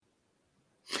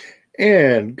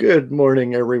And good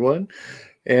morning, everyone.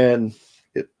 And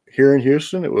here in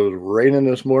Houston, it was raining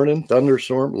this morning,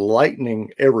 thunderstorm,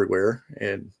 lightning everywhere.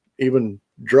 And even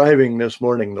driving this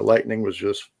morning, the lightning was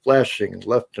just flashing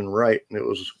left and right. And it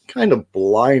was kind of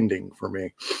blinding for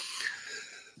me.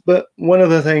 But one of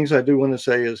the things I do want to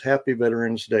say is Happy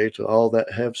Veterans Day to all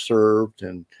that have served.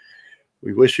 And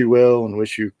we wish you well and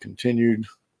wish you continued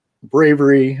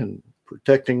bravery and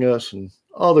protecting us and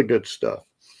all the good stuff.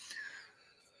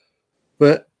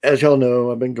 But as y'all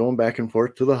know, I've been going back and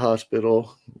forth to the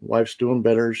hospital. Wife's doing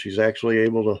better. She's actually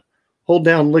able to hold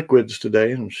down liquids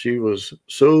today, and she was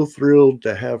so thrilled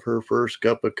to have her first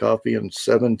cup of coffee in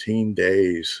 17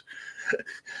 days.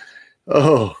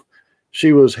 Oh,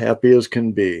 she was happy as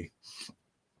can be.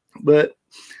 But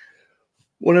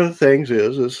one of the things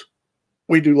is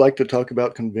we do like to talk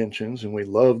about conventions, and we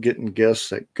love getting guests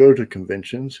that go to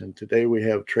conventions. And today we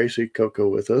have Tracee Cocco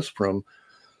with us from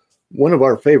one of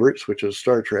our favorites, which is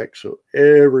Star Trek. So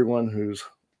everyone who's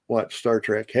watched Star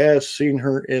Trek has seen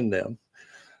her in them.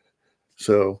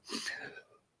 So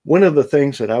one of the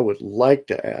things that I would like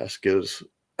to ask is,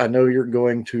 I know you're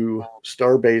going to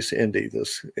Starbase Indy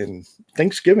this in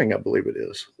Thanksgiving, I believe it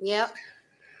is. Yep.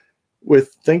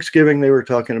 With Thanksgiving, they were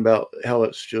talking about how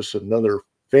it's just another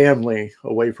family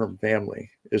away from family.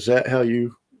 Is that how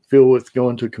you feel with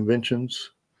going to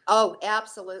conventions? Oh,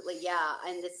 absolutely. Yeah.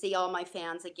 And to see all my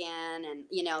fans again. And,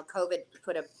 COVID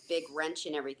put a big wrench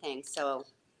in everything. So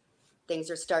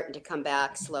things are starting to come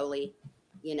back slowly,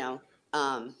 you know.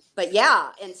 But yeah,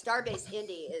 and Starbase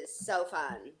Indy is so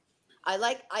fun. I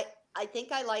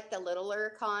think I like the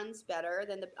littler cons better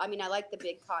than I like the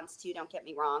big cons too, don't get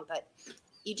me wrong, but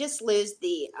you just lose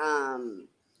the,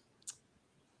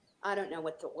 I don't know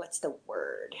what's the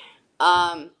word.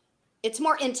 It's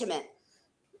more intimate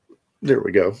There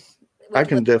we go. I with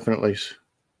can little, definitely,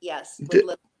 yes, with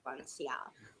little ones. Yeah.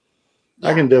 I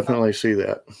Yeah. can definitely see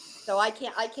that. So I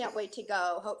can't wait to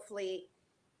go. Hopefully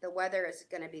the weather is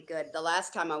going to be good. The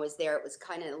last time I was there, it was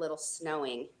kind of a little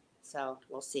snowing. So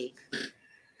we'll see.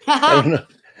 I don't know.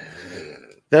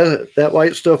 That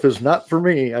white stuff is not for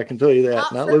me. I can tell you that.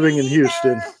 Not Not for living in me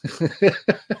Houston. either.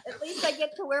 At least I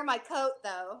get to wear my coat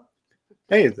though.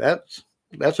 Hey, that's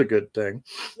a good thing.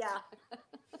 Yeah.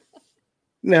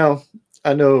 Now,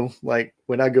 I know, like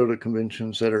when I go to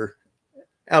conventions that are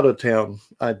out of town,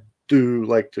 I do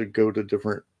like to go to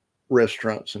different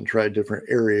restaurants and try different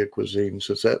area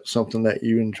cuisines. Is that something that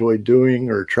you enjoy doing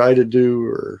or try to do?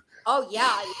 Or Oh yeah,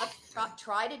 I love to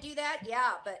try to do that.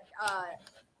 Yeah, but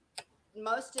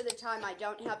most of the time I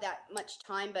don't have that much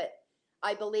time, but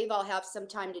I believe I'll have some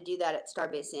time to do that at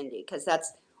Starbase Indy because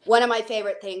that's one of my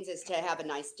favorite things is to have a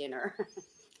nice dinner.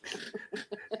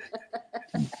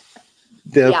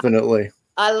 Yeah, definitely.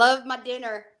 I love my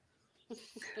dinner.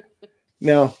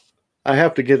 Now, I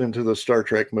have to get into the Star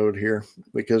Trek mode here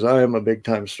because I am a big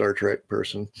time Star Trek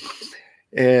person.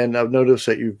 And I've noticed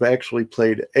that you've actually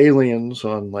played aliens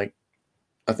on, like,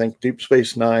 I think Deep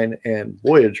Space Nine and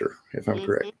Voyager, if I'm Hmm.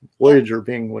 correct. Yep. Voyager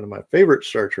being one of my favorite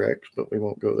Star Treks, but we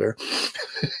won't go there.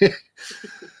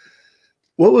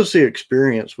 What was the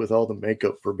experience with all the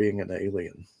makeup for being an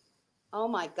alien? Oh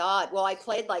my God. Well, I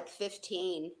played like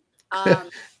 15, um,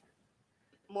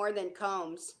 more than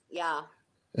Combs. Yeah.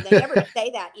 They never say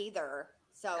that either.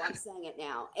 So I'm saying it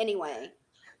now. Anyway,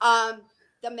 um,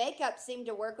 the makeup seemed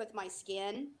to work with my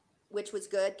skin, which was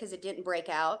good because it didn't break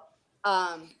out.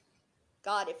 Um,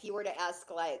 God, if you were to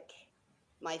ask like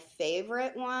my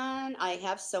favorite one, I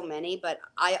have so many, but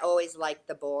I always liked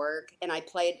the Borg, and I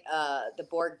played the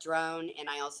Borg drone, and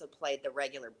I also played the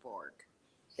regular Borg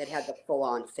that had the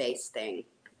full-on face thing.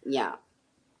 Yeah.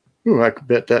 Ooh, I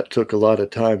bet that took a lot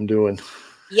of time doing.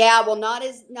 Yeah, well, not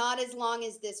as long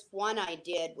as this one I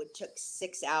did, which took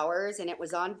 6 hours, and it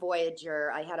was on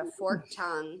Voyager. I had a forked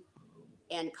tongue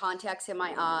and contacts in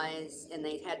my eyes, and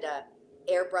they had to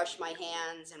airbrush my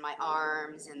hands and my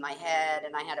arms and my head,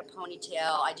 and I had a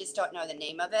ponytail. I just don't know the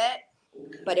name of it,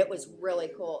 but it was really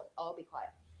cool. I'll be quiet.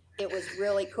 It was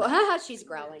really cool. She's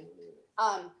growling.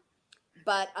 Um,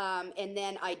 but and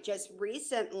then I just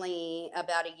recently,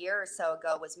 about a year or so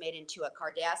ago, was made into a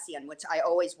Cardassian, which I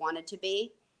always wanted to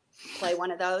play one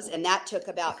of those, and that took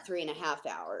about 3.5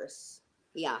 hours.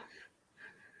 Yeah.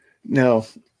 Now,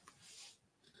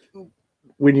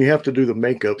 when you have to do the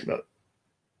makeup,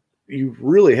 you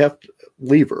really have to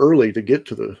leave early to get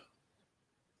to the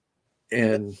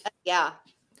and Yeah.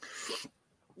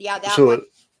 Yeah, that so one it,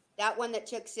 that one that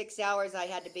took 6 hours, I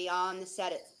had to be on the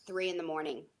set at 3 in the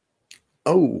morning.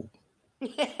 oh,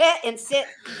 And sit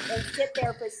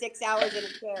there for 6 hours in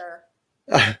a chair.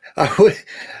 I would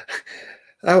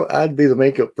I'd be the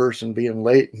makeup person being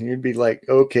late, and you'd be like,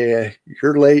 "Okay,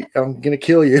 you're late. I'm gonna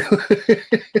kill you."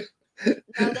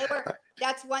 No, they were.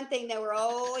 That's one thing. They were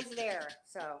always there.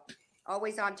 So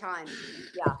always on time.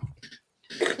 Yeah.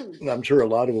 I'm sure a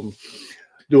lot of them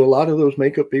do. A lot of those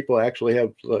makeup people actually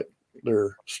have like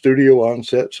their studio on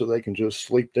set, so they can just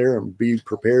sleep there and be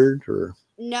prepared. Or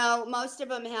No, most of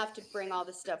them have to bring all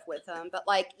the stuff with them. But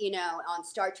like, on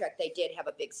Star Trek, they did have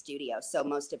a big studio. So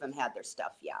most of them had their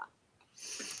stuff. Yeah.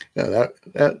 yeah,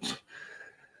 that's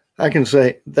I can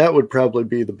say that would probably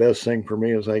be the best thing for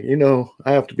me. Is like,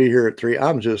 I have to be here at 3.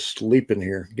 I'm just sleeping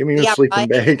here. Give me a Yeah, sleeping right.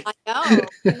 bag. I know.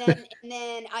 And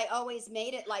then I always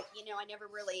made it like, I never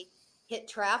really hit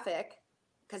traffic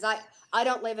because I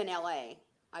don't live in LA.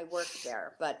 I worked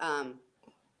there, but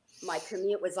my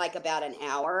commute was like about an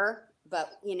hour,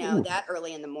 but Ooh, that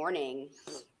early in the morning,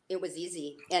 it was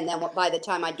easy. And then by the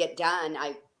time I'd get done,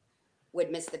 I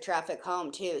would miss the traffic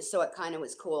home too. So it kind of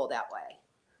was cool that way.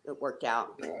 It worked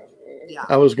out. Yeah.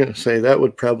 I was going to say that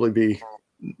would probably be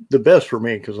the best for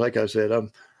me because, like I said,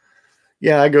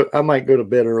 I might go to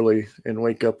bed early and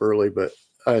wake up early, but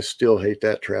I still hate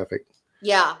that traffic.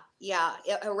 Yeah. Yeah.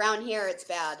 Around here, it's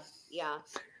bad. Yeah.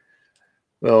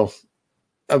 Well,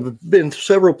 I've been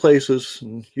several places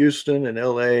in Houston and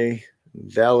LA,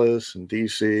 Dallas and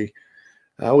DC.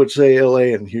 I would say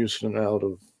LA and Houston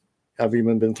I've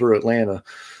even been through Atlanta,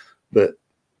 but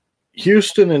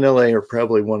Houston and LA are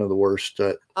probably one of the worst.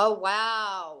 Oh,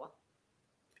 wow.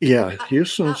 Yeah, Uh, uh,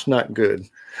 Houston's not good.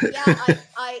 yeah.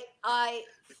 I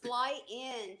fly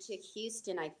in to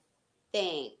Houston, I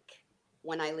think,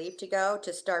 when I leave to go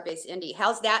to Starbase Indy.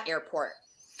 How's that airport?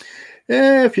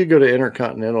 If you go to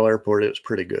Intercontinental Airport, it's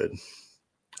pretty good.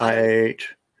 I don't IAH.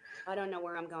 I don't know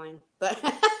where I'm going, but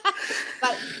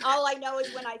but all I know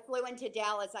is when I flew into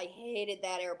Dallas, I hated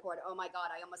that airport. Oh my God,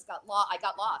 I almost got lost. I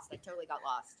got lost. I totally got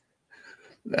lost.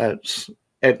 That's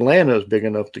Atlanta's big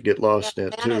enough to get lost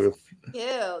at Atlanta's too.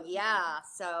 too, yeah.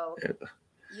 So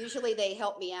usually they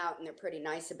help me out and they're pretty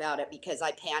nice about it because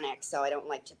I panic. So I don't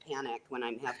like to panic when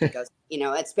I have to go,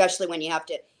 especially when you have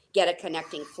to get a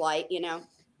connecting flight. So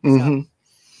Mm-hmm.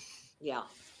 yeah.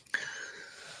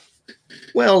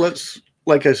 Well, it's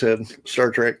like I said, Star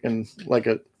Trek, and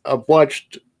I've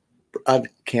watched. I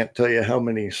can't tell you how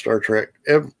many Star Trek.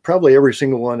 Probably every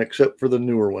single one except for the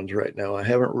newer ones right now. I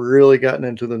haven't really gotten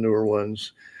into the newer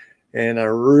ones, and I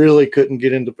really couldn't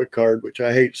get into Picard, which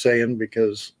I hate saying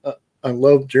because I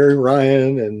love Jerry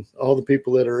Ryan and all the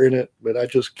people that are in it, but I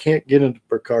just can't get into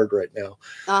Picard right now.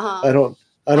 Uh-huh. I don't.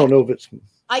 I I don't know if it's.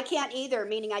 I can't either,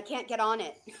 meaning I can't get on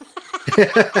it.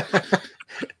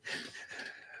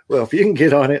 Well, if you can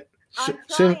get on it, I'm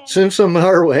send trying. send some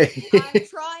our way. I'm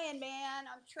trying, man.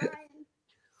 I'm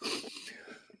trying.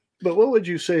 But what would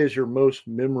you say is your most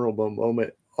memorable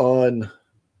moment on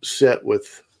set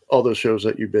with all those shows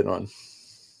that you've been on?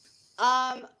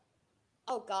 Um,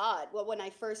 oh God. Well, when I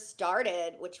first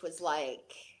started, which was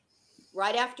like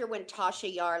right after when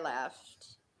Tasha Yar left,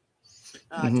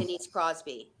 Mm-hmm. Denise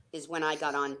Crosby is when I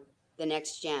got on the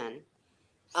next gen.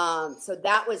 So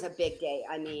that was a big day.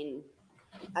 I mean,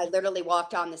 I literally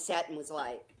walked on the set and was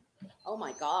like, "Oh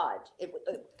my God!"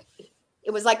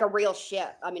 It was like a real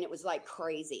ship. I mean, it was like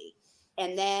crazy.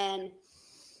 And then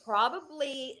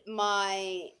probably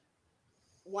my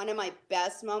one of my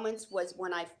best moments was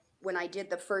when I did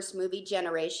the first movie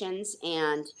Generations,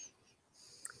 and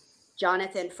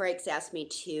Jonathan Frakes asked me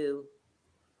to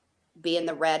be in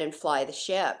the red and fly the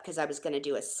ship because I was going to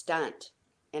do a stunt.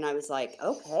 And I was like,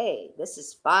 okay, this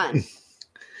is fun.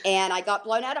 And I got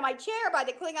blown out of my chair by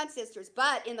the Klingon sisters.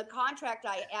 But in the contract,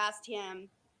 I asked him,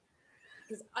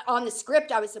 because on the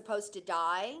script, I was supposed to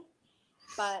die.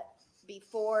 But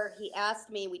before he asked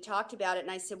me, we talked about it.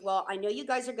 And I said, well, I know you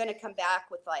guys are going to come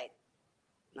back with, like,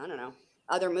 I don't know,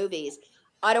 other movies.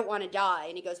 I don't want to die.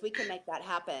 And he goes, we can make that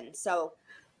happen. So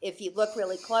if you look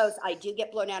really close, I do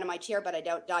get blown out of my chair, but I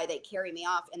don't die. They carry me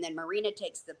off. And then Marina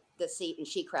takes the seat and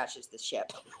she crashes the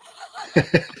ship.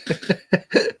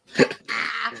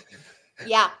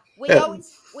 Yeah. We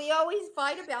always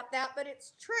fight about that, but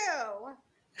it's true.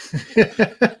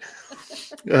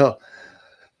 Well,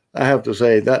 I have to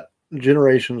say that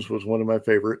Generations was one of my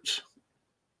favorites.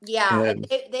 Yeah, and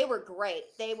And they were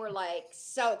great. They were like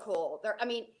so cool. I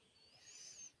mean,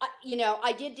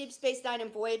 I did Deep Space Nine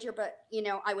and Voyager, but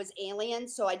I was alien,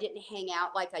 so I didn't hang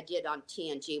out like I did on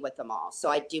TNG with them all. So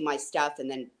I'd do my stuff and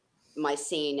then my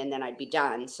scene, and then I'd be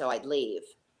done. So I'd leave.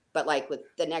 But like with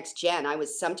the next gen, I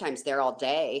was sometimes there all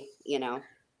day. And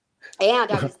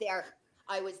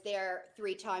I was there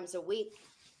 3 times a week,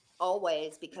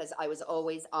 always, because I was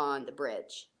always on the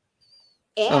bridge.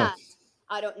 oh, And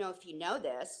I don't know if you know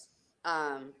this.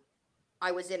 Um,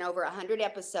 I was in over 100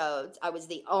 episodes. I was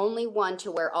the only one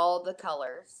to wear all the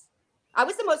colors. I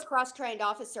was the most cross-trained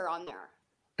officer on there.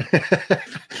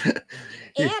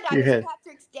 And I You was had,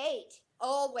 Patrick's date,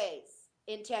 always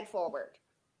in 10 forward.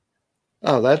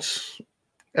 oh, that's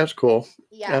cool.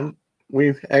 Yeah. And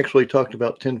we actually talked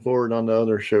about 10 forward on the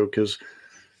other show because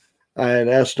I had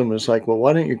asked them, it's like, well,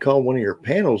 why don't you call one of your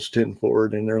panels 10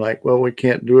 forward? And they're like, well, we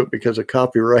can't do it because of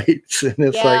copyrights. And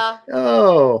it's like, Yeah.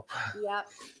 oh, Yep.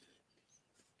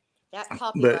 That but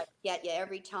copyright get you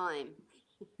every time.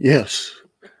 yes,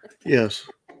 yes.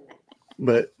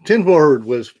 But 10 forward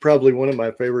was probably one of my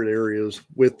favorite areas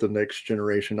with the next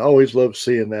generation. I always loved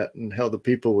seeing that and how the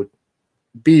people would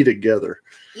be together.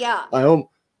 Yeah. I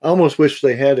almost wish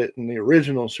they had it in the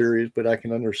original series, but I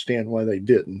can understand why they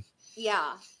didn't.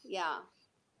 Yeah. Yeah.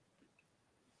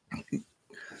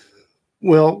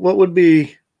 Well, what would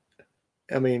be,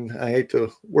 I mean, I hate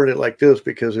to word it like this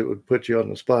because it would put you on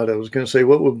the spot. I was going to say,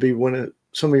 what would be one of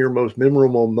some of your most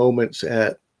memorable moments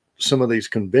at some of these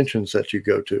conventions that you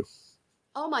go to?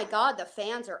 Oh my God, the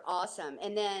fans are awesome.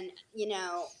 And then,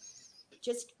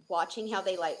 just watching how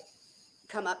they like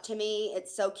come up to me,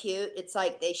 it's so cute. It's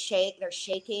like they're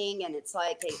shaking, and it's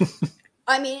like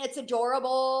I mean, it's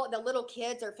adorable. The little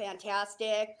kids are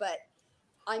fantastic, but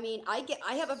I mean, I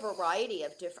have a variety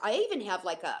of different, I even have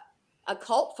like a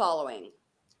cult following.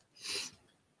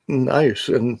 Nice.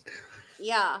 And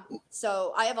Yeah.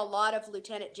 So I have a lot of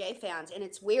Lieutenant J fans, and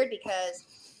it's weird because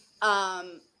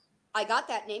um I got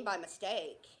that name by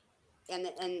mistake, and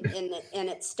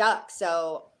it stuck.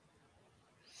 So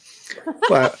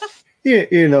well,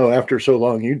 you know, after so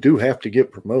long, you do have to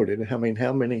get promoted. I mean,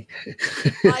 how many?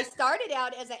 I started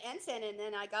out as an ensign, and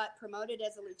then I got promoted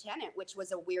as a lieutenant, which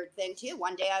was a weird thing too.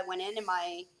 One day I went in, and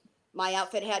my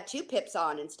outfit had 2 pips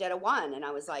on instead of 1, and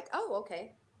I was like, "Oh,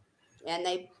 okay." And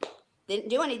they didn't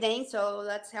do anything, so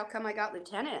that's how come I got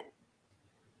lieutenant.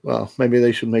 Well, maybe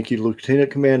they should make you lieutenant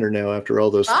commander now after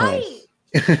all this time.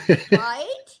 Right.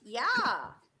 Right? Yeah.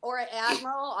 Or an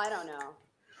admiral, I don't know.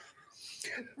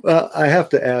 Well, I have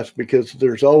to ask because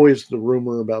there's always the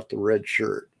rumor about the red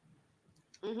shirt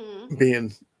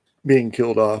Mhm. being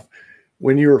killed off.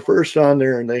 When you were first on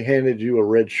there and they handed you a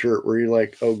red shirt, were you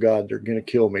like, "Oh God, they're gonna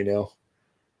kill me now"?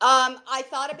 I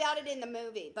thought about it in the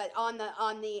movie, but on the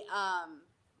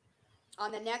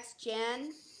next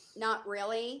gen, not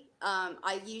really.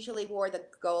 I usually wore the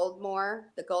gold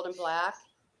more, the gold and black.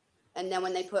 And then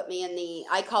when they put me in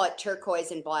I call it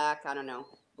turquoise and black. I don't know,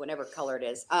 whatever color it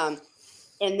is.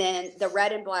 And then the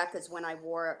red and black is when I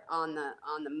wore it on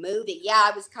the movie. Yeah,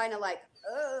 I was kind of like,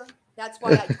 that's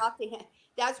why I talked to him.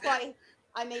 That's why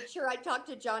I made sure I talked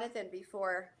to Jonathan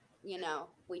before,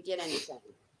 we did anything.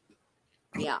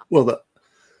 Yeah. Well,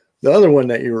 the other one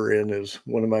that you were in is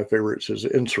one of my favorites is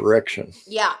Insurrection.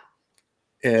 Yeah.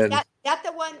 Is And that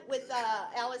the one with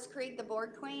Alice Creed, the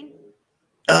Borg Queen?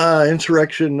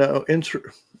 Insurrection, no,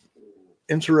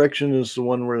 Insurrection is the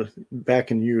one where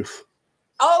back in youth.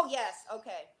 Oh yes,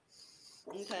 okay.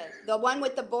 Okay. The one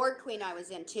with the Borg Queen I was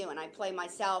in too, and I play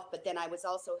myself, but then I was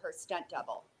also her stunt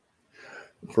double.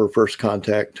 For First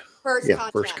Contact. First Yeah,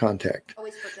 First Contact. Contact.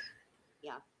 Always forget.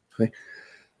 Yeah. See,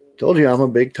 told you I'm a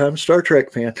big time Star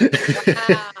Trek fan.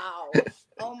 Wow.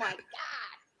 Oh my God.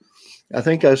 I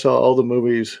think I saw all the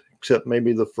movies except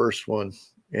maybe the first one.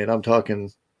 And I'm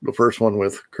talking the first one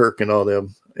with Kirk and all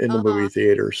them in the movie Uh-huh.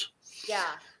 theaters. Yeah.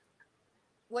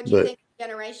 What'd you But think of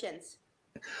Generations?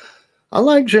 I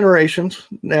like Generations.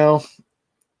 Now,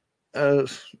 uh,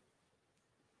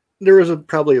 there is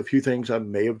probably a few things I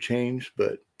may have changed,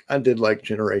 but I did like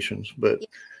Generations. But Yeah.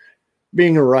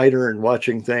 being a writer and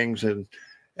watching things, and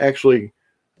actually,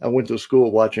 I went to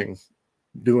school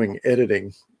doing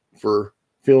editing for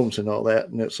films and all that.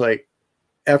 And it's like,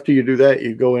 after you do that,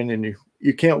 you go in and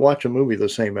you can't watch a movie the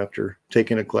same after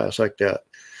taking a class like that.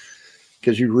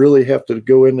 Because you really have to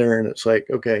go in there and it's like,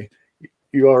 okay,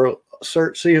 you are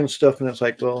start seeing stuff and it's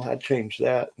like, well, I'd change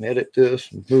that and edit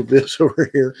this and move this over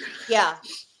here. Yeah.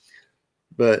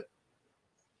 But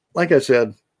like I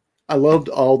said, I loved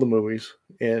all the movies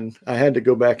and I had to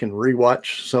go back and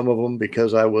rewatch some of them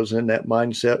because I was in that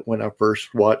mindset when I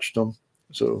first watched them.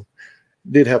 So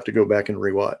did have to go back and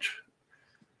rewatch.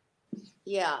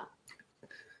 Yeah.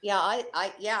 Yeah.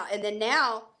 Yeah. And then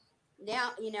now,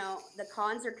 the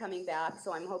cons are coming back,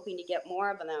 so I'm hoping to get more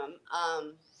of them.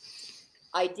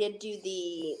 I did do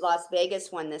the Las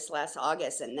Vegas one this last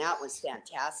August, and that was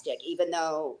fantastic. Even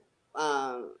though,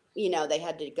 they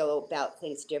had to go about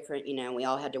things different. We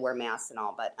all had to wear masks and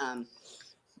all, but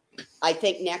I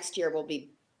think next year will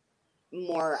be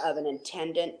more of an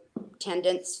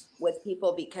attendance with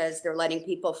people because they're letting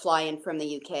people fly in from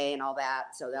the UK and all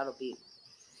that. So that'll be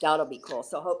That'll be cool.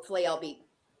 So hopefully I'll be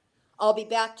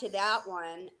back to that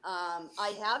one.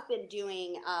 I have been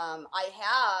doing.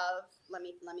 Let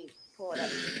me pull it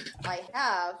up. I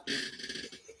have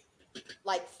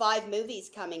like 5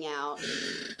 movies coming out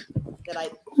that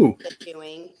I've Ooh. been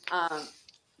doing.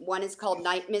 One is called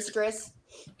Night Mistress,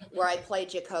 where I play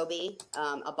Jacoby,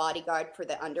 a bodyguard for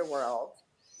the underworld,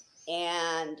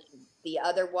 and the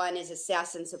other one is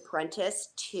Assassin's Apprentice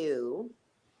 2.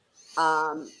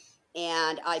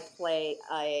 And I play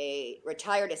a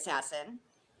retired assassin.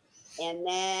 And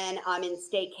then I'm in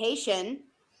Staycation,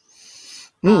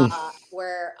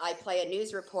 where I play a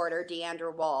news reporter,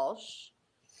 Deandra Walsh.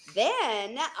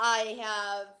 Then I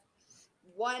have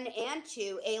 1 and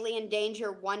 2, Alien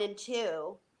Danger 1 and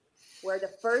 2, where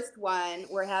the first one,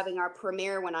 we're having our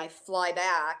premiere when I fly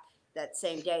back that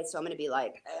same day. So I'm going to be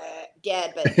like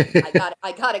dead, but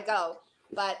I gotta go.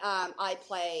 But I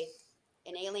play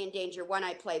in Alien Danger 1,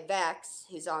 I play Vex,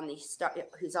 who's on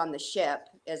the ship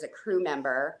as a crew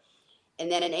member.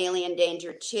 And then in Alien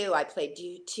Danger 2, I play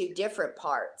 2 different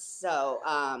parts. So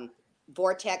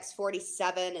Vortex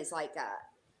 47 is like a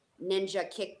ninja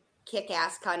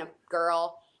kick-ass kind of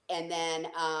girl. And then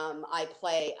I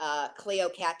play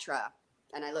Cleopatra.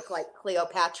 And I look like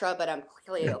Cleopatra, but I'm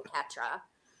Cleopatra.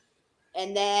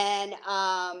 And then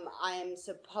I'm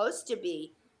supposed to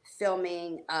be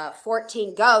filming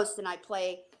 14 Ghosts, and I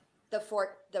play the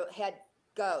head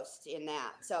ghost in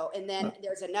that. So, and then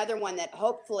there's another one that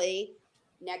hopefully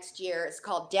next year is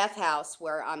called Death House,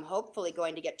 where I'm hopefully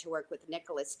going to get to work with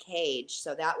Nicolas Cage.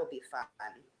 So that will be fun.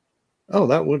 Oh,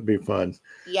 that would be fun.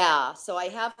 Yeah. So I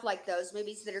have like those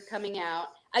movies that are coming out.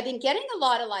 I've been getting a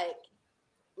lot of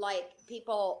like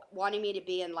people wanting me to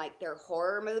be in like their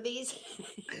horror movies.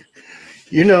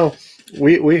 You know,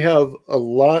 we have a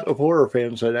lot of horror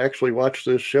fans that actually watch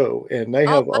this show, and they Oh,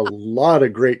 have a lot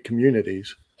of great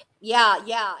communities. yeah.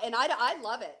 And I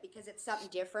love it because it's something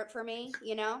different for me,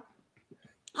 you know?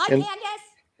 Hi, And Candace.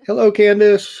 hello,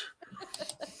 Candace.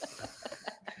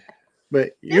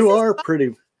 But This is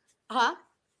pretty. Huh?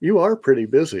 You are pretty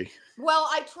busy. Well,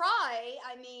 I try.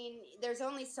 I mean, there's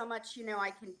only so much,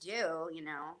 I can do,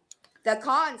 The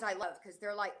cons I love because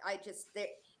they're like,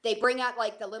 they bring out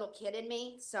like the little kid in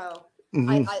me. So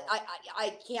Mm-hmm.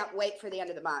 I can't wait for the end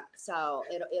of the month. So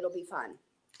it'll be fun.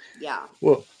 Yeah.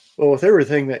 Well, with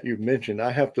everything that you've mentioned,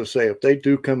 I have to say, if they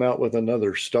do come out with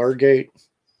another Stargate,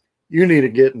 you need to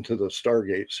get into the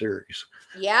Stargate series.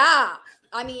 Yeah.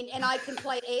 I mean, and I can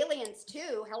play aliens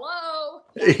too. Hello.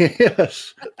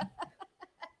 Yes.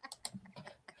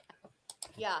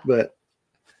 Yeah. But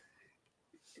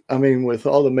I mean, with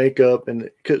all the makeup and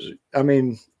because I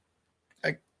mean,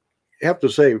 I have to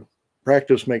say,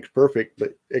 practice makes perfect,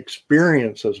 but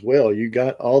experience as well. You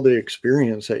got all the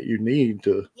experience that you need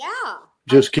to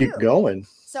just keep going.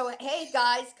 So, hey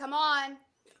guys, come on.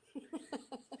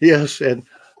 Yes. And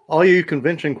all you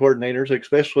convention coordinators,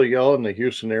 especially y'all in the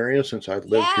Houston area, since I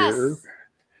live here,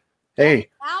 hey,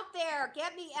 out there,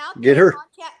 get me out get there. her.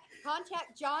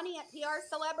 Contact Johnny at PR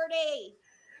Celebrity.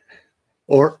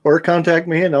 Or contact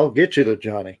me and I'll get you to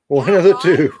Johnny. One of the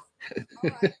two.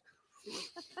 Right.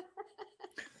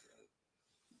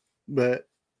 But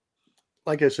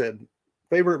like I said,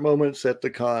 favorite moments at the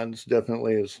cons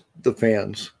definitely is the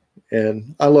fans.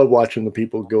 And I love watching the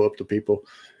people go up to people.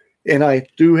 And I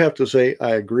do have to say,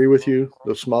 I agree with you.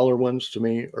 The smaller ones to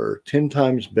me are 10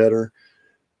 times better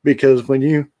because when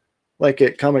you, like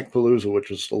at Comic Palooza, which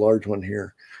is the large one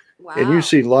here, and you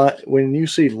see when you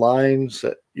see lines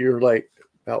that you're like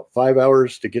about 5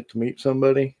 hours to get to meet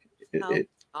somebody, it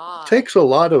takes a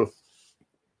lot out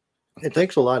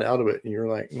of it. And you're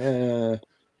like, nah.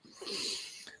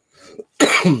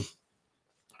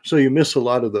 So you miss a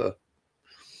lot of the,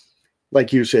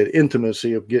 like you said,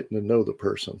 intimacy of getting to know the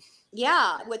person.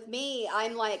 Yeah, with me,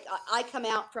 I'm like, I come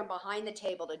out from behind the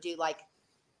table to do like,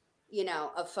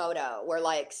 a photo where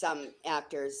like some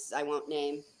actors I won't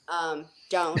name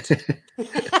don't.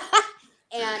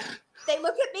 And they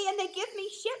look at me and they give me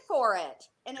shit for it.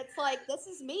 And it's like, this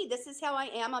is me. This is how I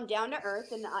am. I'm down to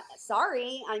earth. And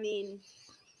sorry. I mean,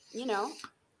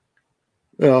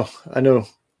 Well, I know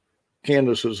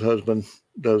Candace's husband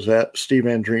does that. Steve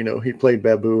Andrino. He played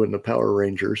Babu in the Power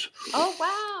Rangers. Oh,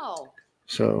 wow.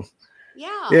 So,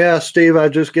 yeah, Steve, I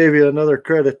just gave you another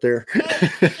credit there.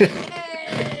 Hey.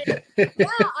 Yeah,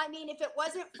 I mean, if it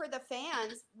wasn't for the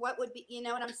fans, what would be, you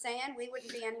know what I'm saying? We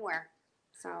wouldn't be anywhere.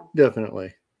 So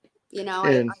definitely.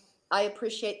 I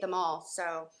appreciate them all.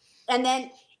 So, and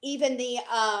then even the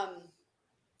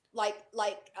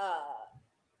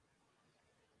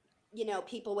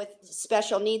people with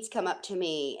special needs come up to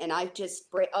me, and I just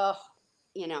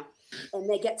And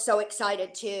they get so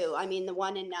excited too. I mean,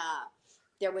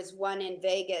 there was one in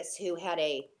Vegas who had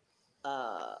a,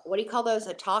 what do you call those?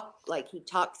 A talk, like he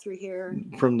talked through here.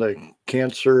 From the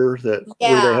cancer where they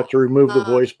Yeah. have to remove the Um,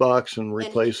 voice box and and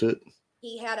replace it.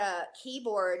 he had a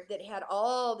keyboard that had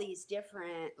all these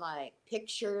different like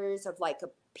pictures of like a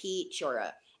peach or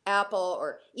a apple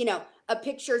or,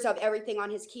 pictures of everything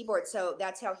on his keyboard. So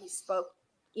that's how he spoke,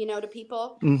 to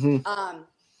people. Mm-hmm.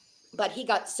 But he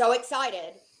got so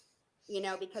excited,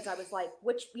 because I was like,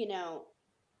 which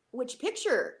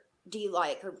picture do you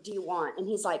like or do you want? And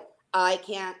he's like, I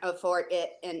can't afford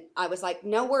it. And I was like,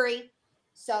 no worry.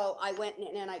 So I went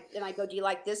and I go, do you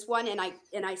like this one? And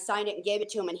I signed it and gave it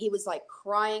to him, and he was like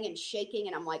crying and shaking,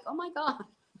 and I'm like, oh my God.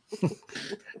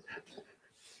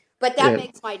 But that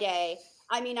makes my day.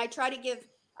 I mean, I try to give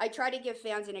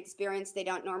fans an experience they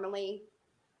don't normally,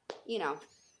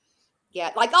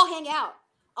 get. Like I'll hang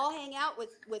out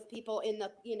with people in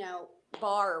the,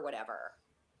 bar or whatever,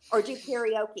 or do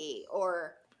karaoke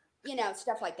or,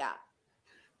 stuff like that.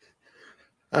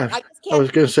 I just can't. I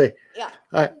was going to say, Yeah.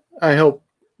 I helped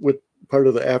with part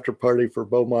of the after party for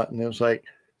Beaumont, and it was like,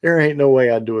 there ain't no way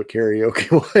I'd do a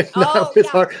karaoke one.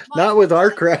 Not with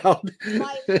our crowd.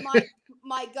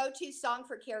 My go-to song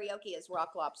for karaoke is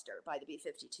Rock Lobster by the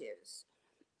B-52s.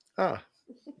 Ah,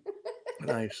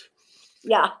 nice.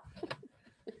 Yeah.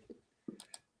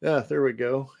 Yeah, there we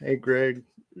go. Hey, Greg,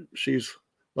 she's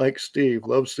like Steve,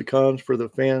 loves the cons for the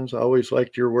fans. Always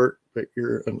liked your work, but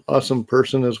you're an awesome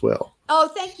person as well. Oh,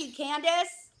 thank you,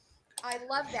 Candace. I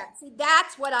love that. See,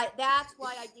 that's why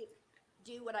I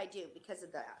do what I do, because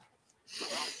of that.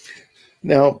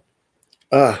 Now,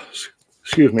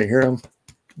 excuse me here. I'm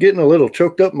getting a little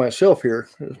choked up myself here.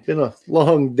 It's been a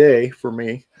long day for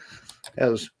me.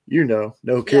 As you know,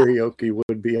 no karaoke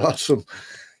would be awesome.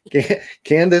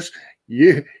 Candace,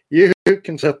 you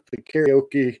can set the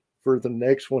karaoke for the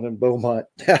next one in Beaumont.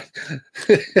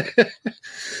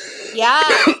 Yeah.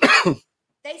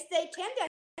 They tend to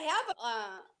have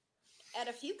at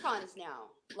a few cons now.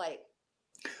 Like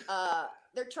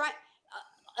they're trying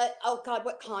oh God,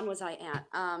 what con was I at?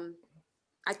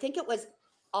 I think it was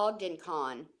Ogden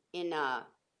Con in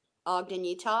Ogden,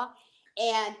 Utah.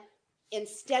 And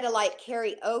instead of like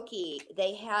karaoke,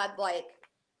 they had like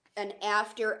an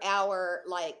after hour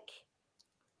like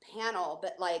panel,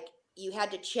 but like you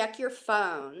had to check your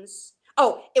phones.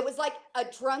 Oh, it was like a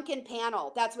drunken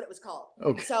panel. That's what it was called.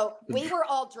 Okay. So we were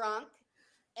all drunk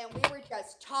and we were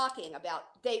just talking about,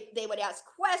 they would ask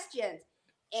questions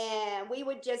and we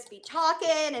would just be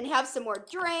talking and have some more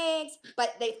drinks.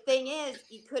 But the thing is,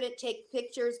 you couldn't take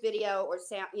pictures, video, or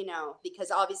sound,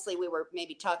 because obviously we were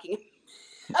maybe talking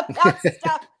about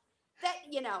stuff that,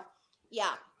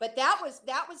 yeah. But that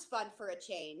was fun for a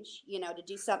change, to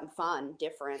do something fun,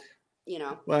 different.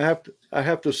 Well, I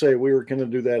have to say we were going to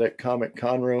do that at Comic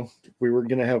Conroe. We were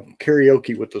going to have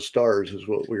karaoke with the stars, is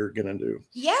what we were going to do.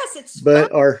 Yes, it's but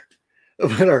fun.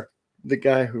 The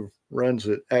guy who runs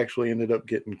it actually ended up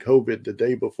getting COVID the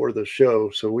day before the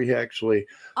show, so we actually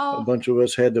a bunch of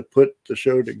us had to put the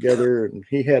show together, and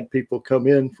he had people come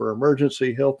in for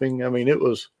emergency helping. I mean, it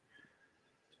was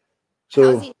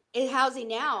so. How's he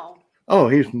now? Oh,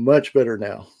 he's much better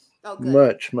now. Oh, good.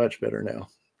 Much better now.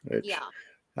 Yeah.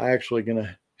 I actually going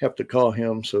to have to call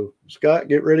him. So, Scott,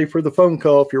 get ready for the phone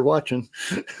call if you're watching.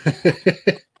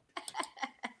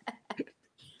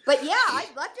 But yeah,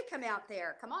 I'd love to come out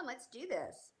there. Come on, let's do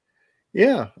this.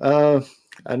 Yeah.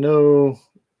 I know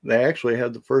they actually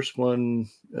had the first one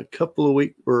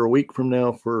a week from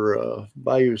now for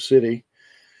Bayou City.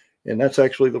 And that's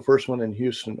actually the first one in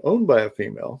Houston owned by a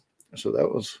female. So that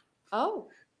was. Oh.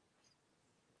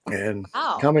 And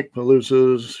Comic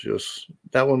Palooza's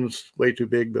that one's way too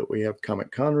big, but we have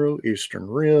Comic Conroe, Eastern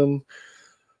Rim,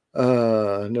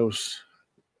 no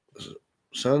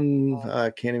Sun.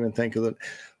 I can't even think of it.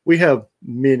 We have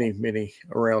many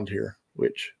around here,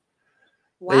 which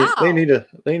they need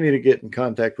to get in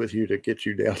contact with you to get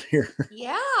you down here. Yeah,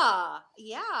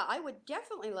 I would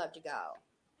definitely love to go.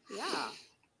 Yeah,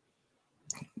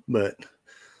 but.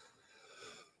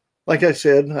 Like I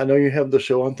said, I know you have the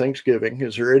show on Thanksgiving.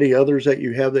 Is there any others that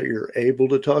you have that you're able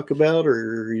to talk about,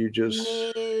 or are you just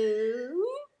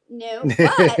no?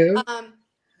 But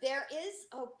there is.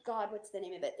 Oh God, what's the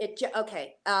name of it?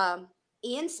 Okay.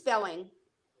 Ian Spelling.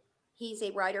 He's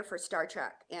a writer for Star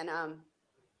Trek, and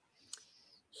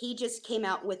he just came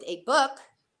out with a book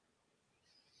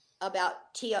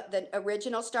about the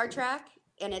original Star Trek,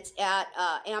 and it's at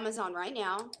Amazon right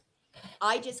now.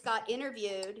 I just got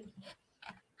interviewed.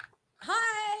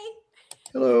 Hi.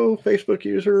 Hello, Facebook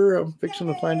user. I'm fixing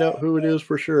to find out who it is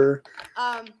for sure.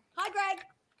 Hi, Greg.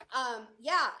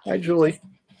 Yeah. Hi, Julie.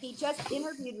 he just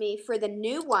interviewed me for the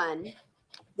new one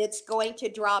that's going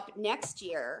to drop next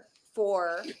year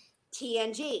for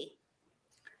TNG.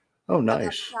 Oh, About the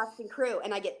nice. cast and crew,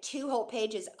 and I get 2 whole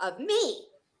pages of me.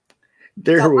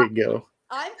 There So we go.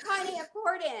 I'm kind of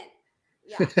important.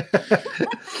 Yeah.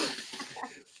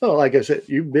 Well, like I said,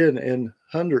 you've been in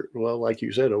like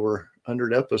you said, over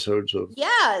 100 episodes of.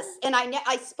 Yes, and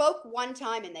I spoke one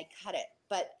time and they cut it,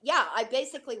 but yeah, I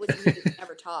basically was muted,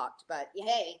 never talked. But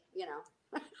hey,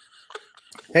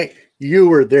 Hey, you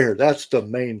were there. That's the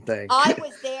main thing. I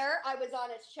was there. I was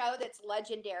on a show that's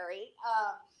legendary.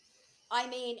 I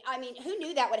mean, who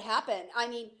knew that would happen? I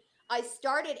mean, I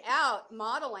started out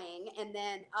modeling, and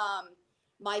then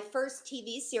my first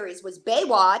TV series was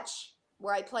Baywatch,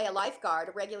 where I play a lifeguard,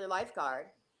 a regular lifeguard.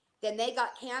 Then they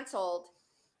got canceled,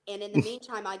 and in the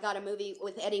meantime, I got a movie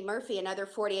with Eddie Murphy, Another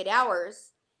 48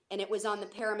 Hours, and it was on the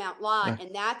Paramount lot,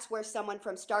 and that's where someone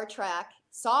from Star Trek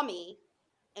saw me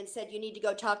and said, "You need to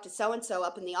go talk to so and so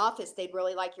up in the office. They'd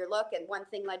really like your look." And one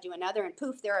thing led to another, and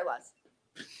poof, there I was.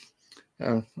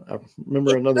 I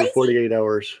remember It's Another crazy. 48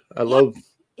 Hours. I love.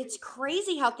 It's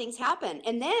crazy how things happen.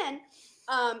 And then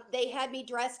they had me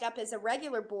dressed up as a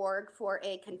regular Borg for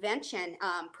a convention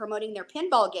promoting their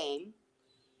pinball game.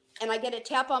 And I get a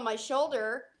tap on my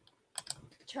shoulder,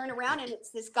 turn around, and it's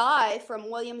this guy from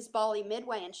Williams Bally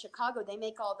Midway in Chicago. They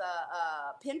make all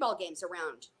the pinball games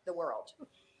around the world.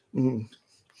 Mm.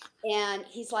 And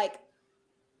he's like,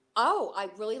 "Oh, I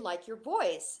really like your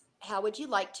voice. How would you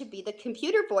like to be the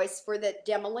computer voice for the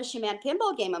Demolition Man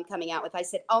pinball game I'm coming out with?" I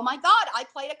said, "Oh my God, I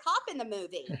played a cop in the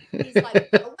movie." He's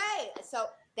like, "No way." So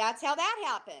that's how that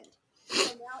happened.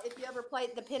 So now if you ever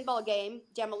played the pinball game,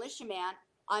 Demolition Man,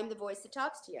 I'm the voice that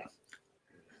talks to you.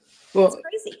 Well,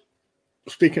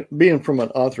 It's crazy. Being from an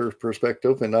author's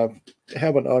perspective, and I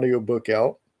have an audiobook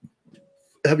out.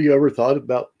 Have you ever thought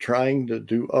about trying to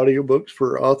do audiobooks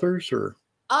for authors, or?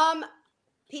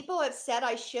 People have said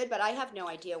I should, but I have no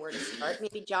idea where to start.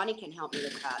 Maybe Johnny can help me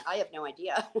with that. I have no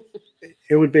idea.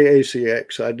 It would be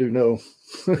ACX. I do know.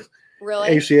 Really?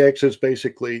 ACX is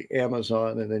basically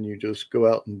Amazon, and then you just go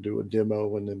out and do a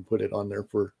demo and then put it on there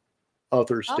for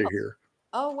authors to hear.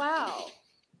 Oh, wow.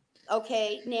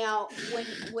 Okay, now when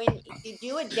you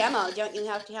do a demo, don't you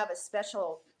have to have a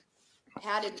special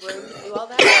padded room to do all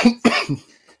that?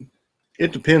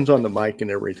 It depends on the mic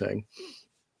and everything.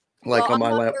 Like Well, on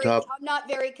my laptop. I'm not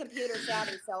very computer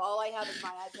savvy, so all I have is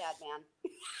my iPad,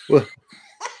 man.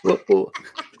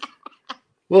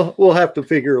 We'll have to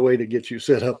figure a way to get you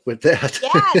set up with that.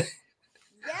 Yes,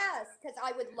 because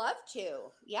I would love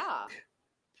to. Yeah.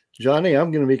 Johnny,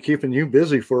 I'm going to be keeping you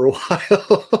busy for a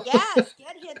while. Yes,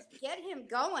 get him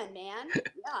going, man.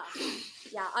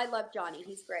 Yeah, I love Johnny.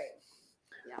 He's great.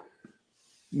 Yeah.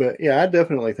 But yeah, I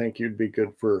definitely think you'd be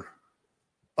good for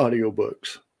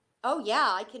audiobooks. Oh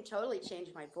yeah, I can totally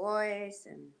change my voice,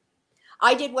 and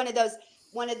I did one of those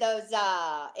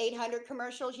 800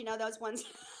 commercials. You know those ones.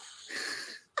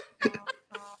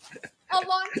 A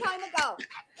long time ago,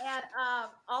 and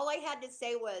all I had to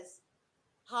say was,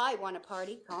 "Hi, want a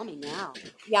party? Call me now."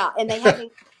 Yeah, and they had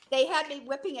me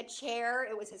whipping a chair.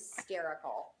 It was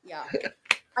hysterical. Yeah,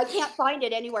 I can't find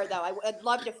it anywhere though. I would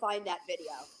love to find that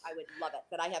video. I would love it,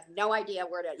 but I have no idea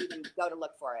where to even go to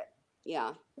look for it.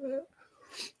 Yeah.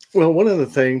 Well, one of the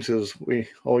things is we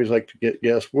always like to get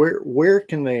guests. Where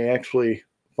can they actually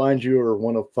find you or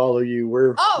want to follow you?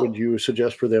 Where would you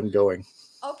suggest for them going?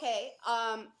 Okay.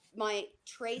 My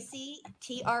Tracee,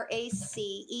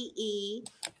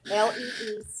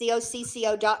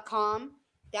 TraceeLeeCocco.com.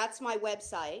 That's my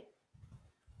website.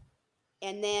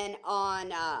 And then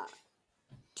on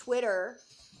Twitter,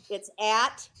 it's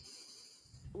at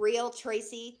Real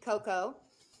Tracee Cocco.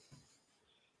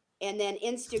 And then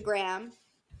Instagram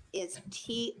is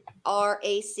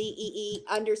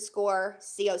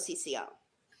TRACEE_COCCO.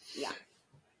 Yeah.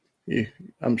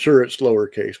 I'm sure it's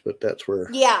lowercase, but that's where.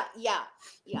 Yeah.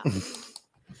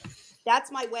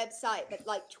 That's my website, but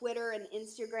like Twitter and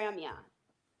Instagram, yeah.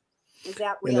 Is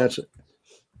that real? And that's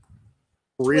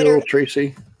Real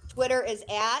Tracee. Twitter is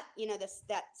at,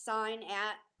 that sign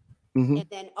at, and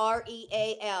then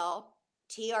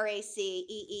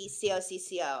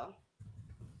RealTraceeCocco.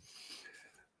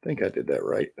 I think I did that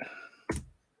right.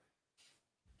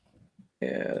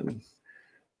 And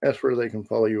that's where they can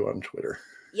follow you on Twitter.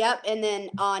 Yep. And then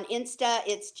on Insta,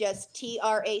 it's just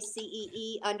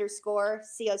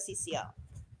TRACEE_COCCO.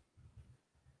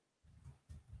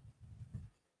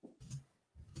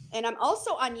 And I'm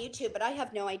also on YouTube, but I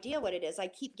have no idea what it is. I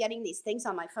keep getting these things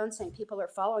on my phone saying people are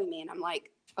following me, and I'm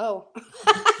like, oh.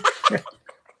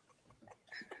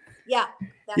 Yeah.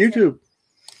 YouTube.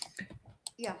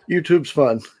 Yeah. YouTube's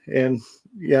fun, and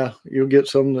yeah, you'll get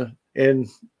some. And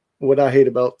what I hate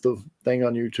about the thing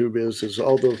on YouTube is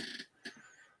all the.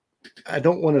 I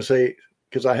don't want to say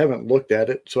because I haven't looked at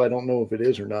it, so I don't know if it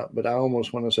is or not. But I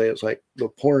almost want to say it's like the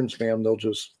porn spam. They'll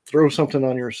just throw something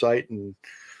on your site and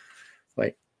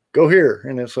like go here,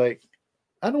 and it's like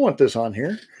I don't want this on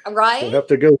here. So I Right? have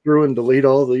to go through and delete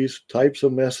all these types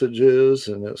of messages,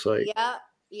 and it's like, Yeah.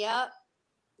 Yeah.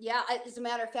 Yeah. As a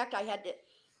matter of fact, I had to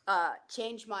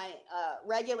change my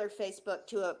regular Facebook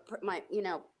to my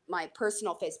my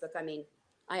personal Facebook. I mean,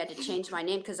 I had to change my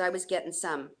name because I was getting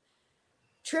some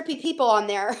trippy people on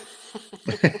there.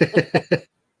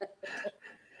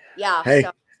 Yeah. hey,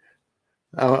 So.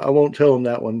 I won't tell them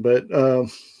that one, but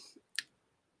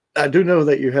I do know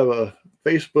that you have a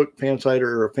Facebook fan site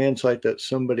or a fan site that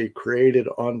somebody created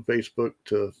on Facebook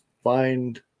to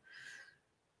find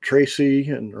Tracee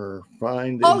or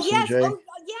find Oh Ens yes. Jae. Oh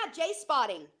yeah. J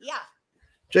spotting. Yeah.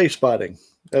 J spotting. J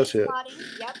That's it. spotting.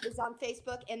 Yep, is on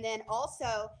Facebook, and then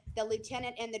also the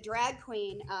lieutenant and the drag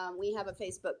queen. We have a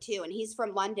Facebook too, and he's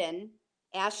from London,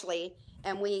 Ashley,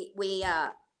 and we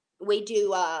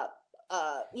do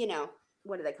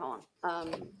what do they call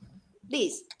them?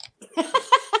 These. Yeah.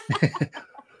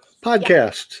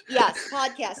 Podcast. Yes,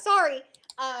 podcast. Sorry.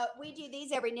 We do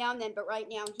these every now and then, but right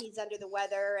now he's under the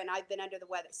weather, and I've been under the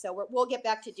weather, so we'll get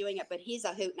back to doing it. But he's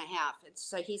a hoot and a half.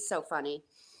 He's so funny.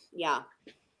 Yeah.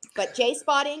 But J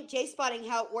spotting,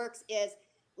 how it works is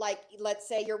like, let's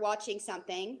say you're watching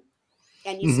something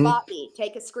and you Mm-hmm. spot me,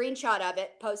 take a screenshot of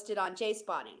it, post it on J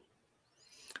spotting.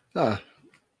 Ah,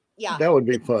 Yeah. that would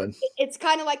be fun. It's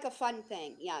kind of like a fun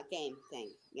thing. Yeah. Game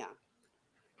thing. Yeah.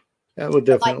 That would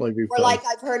definitely be Or fun. like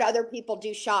I've heard other people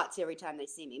do shots every time they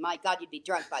see me. My God, you'd be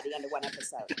drunk by the end of one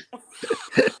episode.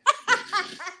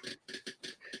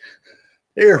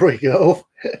 There we go.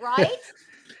 Right?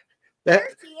 That There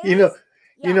she is.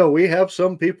 Yeah. we have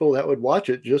some people that would watch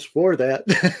it just for that.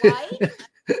 Right?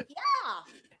 Yeah.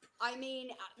 I mean,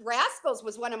 Rascals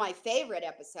was one of my favorite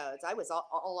episodes. I was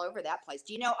all over that place.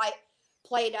 Do you know I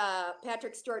played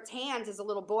Patrick Stewart's hands as a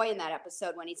little boy in that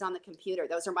episode when he's on the computer?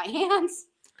 Those are my hands.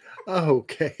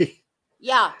 Okay.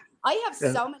 Yeah. I have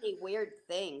Yeah. so many weird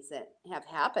things that have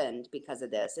happened because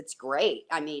of this. It's great.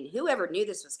 I mean, whoever knew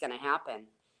this was going to happen?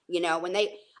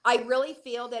 I really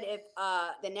feel that if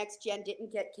the next gen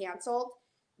didn't get canceled,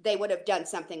 they would have done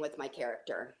something with my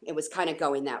character. It was kind of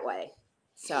going that way.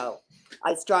 So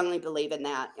I strongly believe in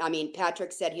that. I mean,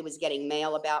 Patrick said he was getting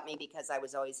mail about me because I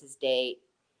was always his date,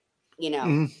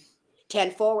 Mhm. 10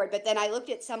 forward. But then I looked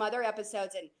at some other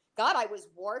episodes and God, I was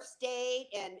Worf's date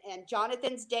and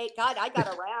Jonathan's date. God, I got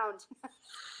around.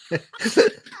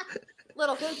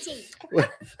 Little hootie.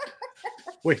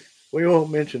 We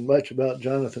won't mention much about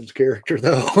Jonathan's character,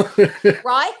 though.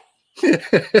 Right?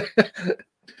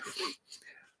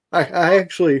 I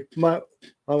actually, my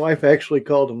wife actually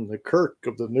called him the Kirk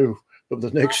of the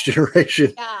next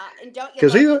generation. Yeah, and don't you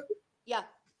Because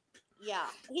yeah.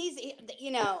 He's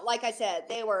like I said,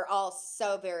 they were all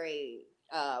so very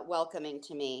welcoming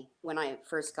to me when I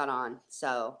first got on.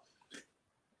 So,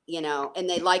 and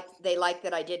they liked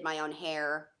that I did my own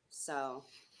hair. So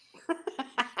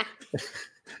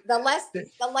the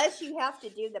less you have to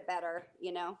do, the better,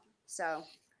 So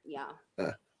yeah.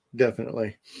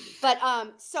 definitely. But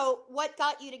so what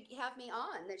got you to have me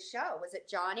on this show? Was it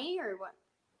Johnny or what?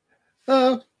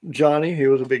 Johnny, he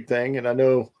was a big thing, and I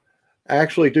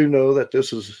actually do know that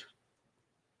this is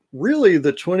really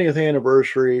the 20th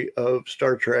anniversary of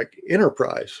Star Trek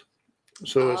Enterprise.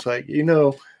 So it's like,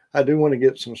 I do want to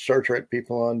get some Star Trek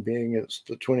people on, being it's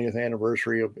the 20th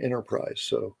anniversary of Enterprise.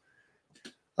 So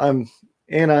I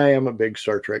am a big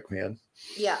Star Trek fan.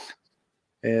 Yeah.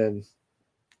 And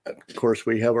of course,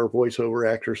 we have our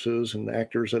voiceover actresses and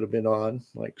actors that have been on,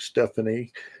 like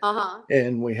Stephanie. Uh-huh.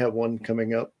 And we have one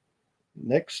coming up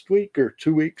next week or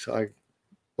 2 weeks.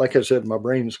 Like I said, my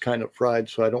brain's kind of fried,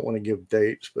 so I don't want to give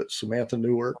dates. But Samantha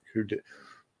Newark, who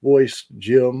voiced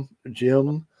Jim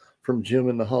from Jim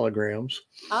and the Holograms.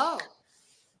 Oh.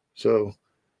 So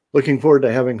looking forward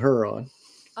to having her on.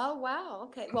 Oh, wow.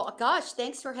 Okay. Well, gosh,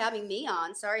 thanks for having me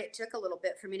on. Sorry it took a little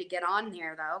bit for me to get on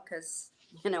here, though, because,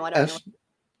 I don't know.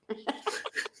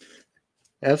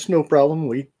 That's no problem.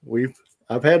 I'm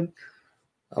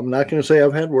not going to say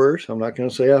I've had worse. I'm not going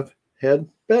to say I've had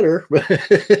better.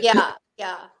 Yeah.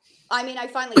 I mean, I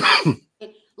finally got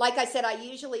it. Like I said, I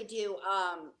usually do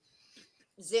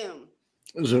Zoom.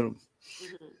 Mm-hmm.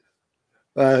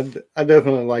 I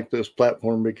definitely like this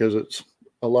platform because it's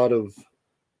a lot of,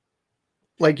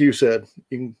 like you said,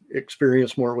 you can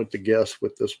experience more with the guests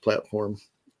with this platform.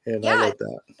 And I like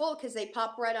that. Cool, because they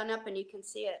pop right on up and you can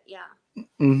see it. Yeah.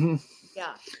 Mm-hmm.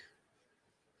 Yeah.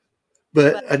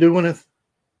 But I do want to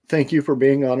thank you for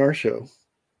being on our show.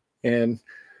 And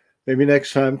maybe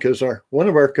next time, because one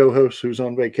of our co-hosts who's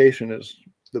on vacation is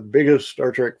the biggest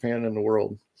Star Trek fan in the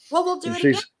world. Well, we'll do and it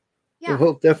again. Yeah.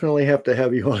 We'll definitely have to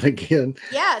have you on again.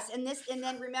 Yes, and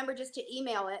then remember just to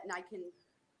email it, and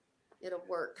it'll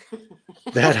work.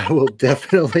 That I will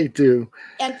definitely do.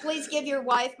 And please give your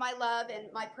wife my love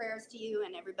and my prayers to you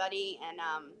and everybody. And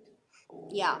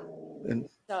yeah. And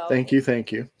so thank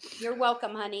you. You're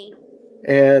welcome, honey.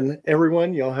 And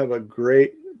everyone, y'all have a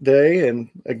great day. And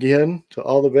again, to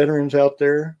all the veterans out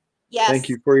there, yes, thank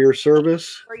you for your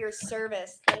service.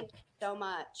 Thank you so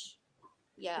much.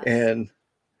 Yes. And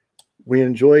we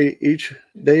enjoy each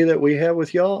day that we have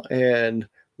with y'all. And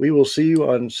we will see you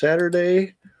on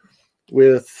Saturday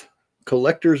with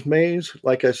Collector's Maze.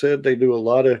 Like I said, they do a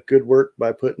lot of good work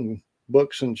by putting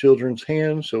books in children's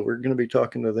hands. So we're going to be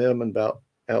talking to them about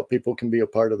how people can be a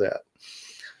part of that.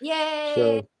 Yay.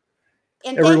 So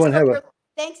and everyone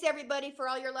thanks everybody for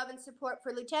all your love and support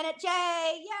for Lieutenant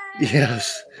Jae. Yay.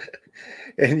 Yes.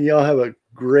 And y'all have a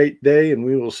great day, and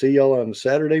we will see y'all on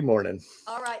Saturday morning.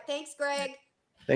 All right. Thanks, Greg.